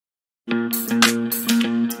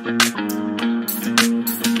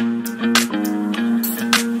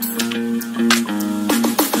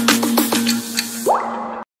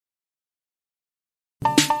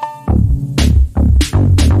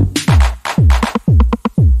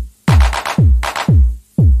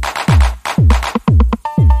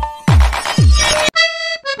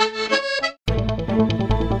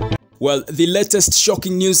Well, the latest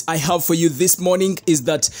shocking news I have for you this morning is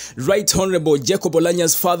that Right Honorable Jacob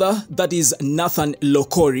Oulanya's father, that is Nathan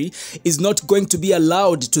Lokori, is not going to be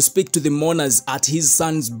allowed to speak to the mourners at his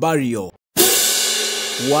son's burial.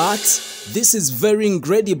 What? This is very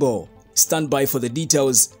incredible. Stand by for the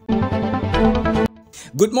details.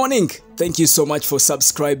 Good morning. Thank you so much for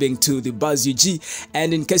subscribing to the Buzz UG,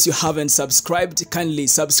 and in case you haven't subscribed, kindly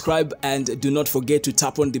subscribe and do not forget to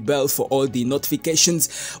tap on the bell for all the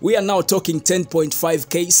notifications. We are now talking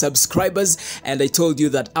 10.5k subscribers, and I told you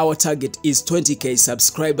that our target is 20k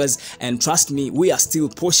subscribers, and trust me, we are still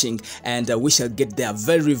pushing, and we shall get there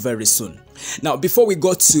very, very soon. Now, before we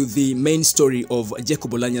go to the main story of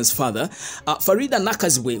Jacob Oulanya's father, Farida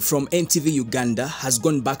Nakazwe from NTV Uganda has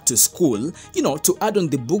gone back to school, to add on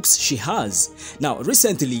the books she has. Now,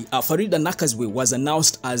 recently, Farida Nakazwe was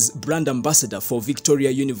announced as brand ambassador for Victoria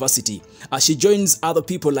University. She joins other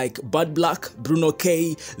people like Bud Black, Bruno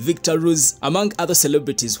K, Victor Ruz, among other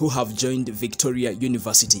celebrities who have joined Victoria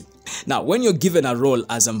University. Now, when you're given a role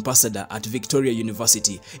as ambassador at Victoria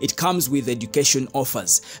University, it comes with education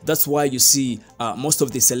offers. That's why you see most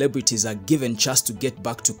of the celebrities are given chance to get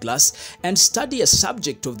back to class and study a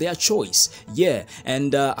subject of their choice. Yeah,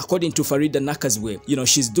 and according to Farida Nakazwe,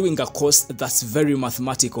 she's doing a course that's very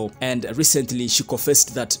mathematical, and recently she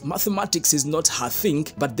confessed that mathematics is not her thing,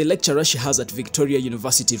 but the lecturer she has at Victoria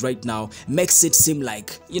University right now makes it seem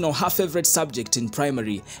like, her favorite subject in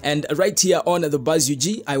primary. And right here on the Buzz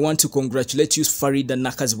UG, I want to congratulate you, Farida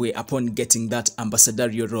Nakazwe, upon getting that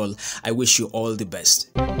ambassadorial role. I wish you all the best.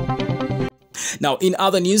 Now, in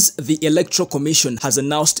other news, the Electoral Commission has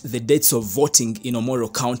announced the dates of voting in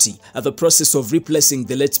Omoro County. The process of replacing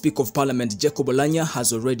the late Speaker of Parliament, Jacob Oulanya,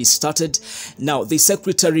 has already started. Now, the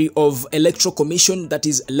Secretary of Electoral Commission, that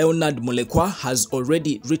is Leonard Mulekwa, has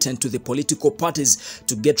already written to the political parties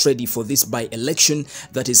to get ready for this by-election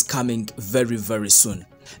that is coming very, very soon.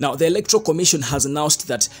 Now, the Electoral Commission has announced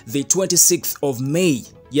that the 26th of May,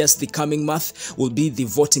 yes, the coming month, will be the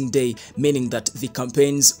voting day, meaning that the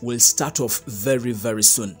campaigns will start off very, very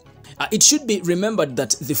soon. It should be remembered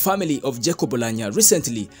that the family of Jacob Oulanya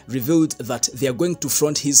recently revealed that they are going to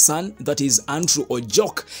front his son, that is Andrew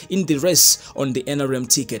Ojok, in the race on the NRM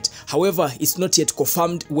ticket. However, it's not yet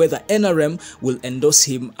confirmed whether NRM will endorse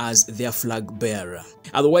him as their flag bearer.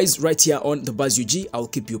 Otherwise, right here on the Buzz UG, I'll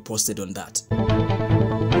keep you posted on that.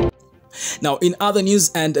 Now, in other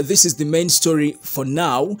news, and this is the main story for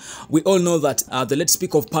now, we all know that the late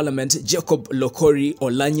Speaker of Parliament, Jacob Lokori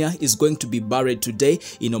Oulanya, is going to be buried today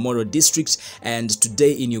in Omoro district, and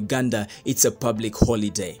today in Uganda, it's a public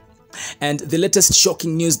holiday. And the latest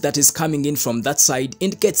shocking news that is coming in from that side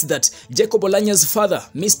indicates that Jacob Oulanya's father,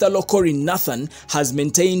 Mr. Lokori Nathan, has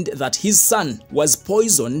maintained that his son was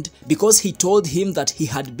poisoned because he told him that he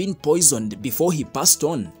had been poisoned before he passed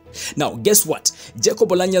on. Now, guess what? Jacob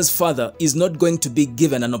Oulanya's father is not going to be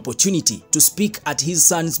given an opportunity to speak at his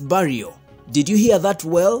son's burial. Did you hear that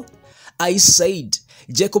well? I said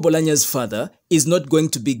Jacob Oulanya's father is not going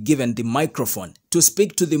to be given the microphone to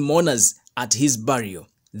speak to the mourners at his burial.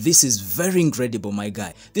 This is very incredible, my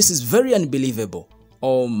guy. This is very unbelievable.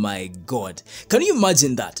 Oh my God. Can you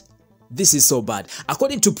imagine that? This is so bad.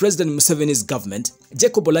 According to President Museveni's government,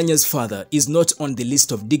 Jacob Oulanya's father is not on the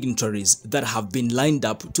list of dignitaries that have been lined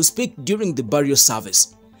up to speak during the burial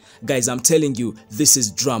service. Guys, I'm telling you, this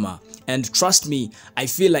is drama. And trust me, I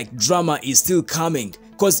feel like drama is still coming.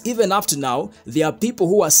 Because even up to now, there are people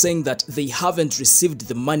who are saying that they haven't received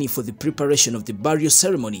the money for the preparation of the burial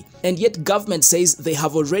ceremony. And yet government says they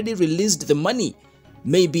have already released the money.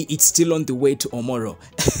 Maybe it's still on the way to Omoro.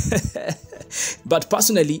 But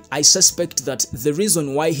personally, I suspect that the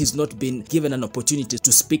reason why he's not been given an opportunity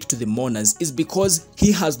to speak to the mourners is because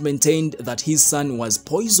he has maintained that his son was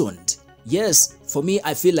poisoned. Yes, for me,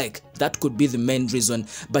 I feel like that could be the main reason.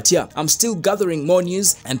 But yeah, I'm still gathering more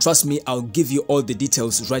news, and trust me, I'll give you all the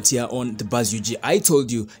details right here on the Buzz UG. I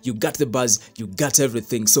told you, you got the buzz, you got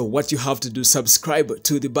everything. So what you have to do, subscribe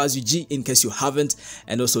to the Buzz UG in case you haven't,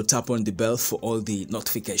 and also tap on the bell for all the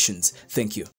notifications. Thank you.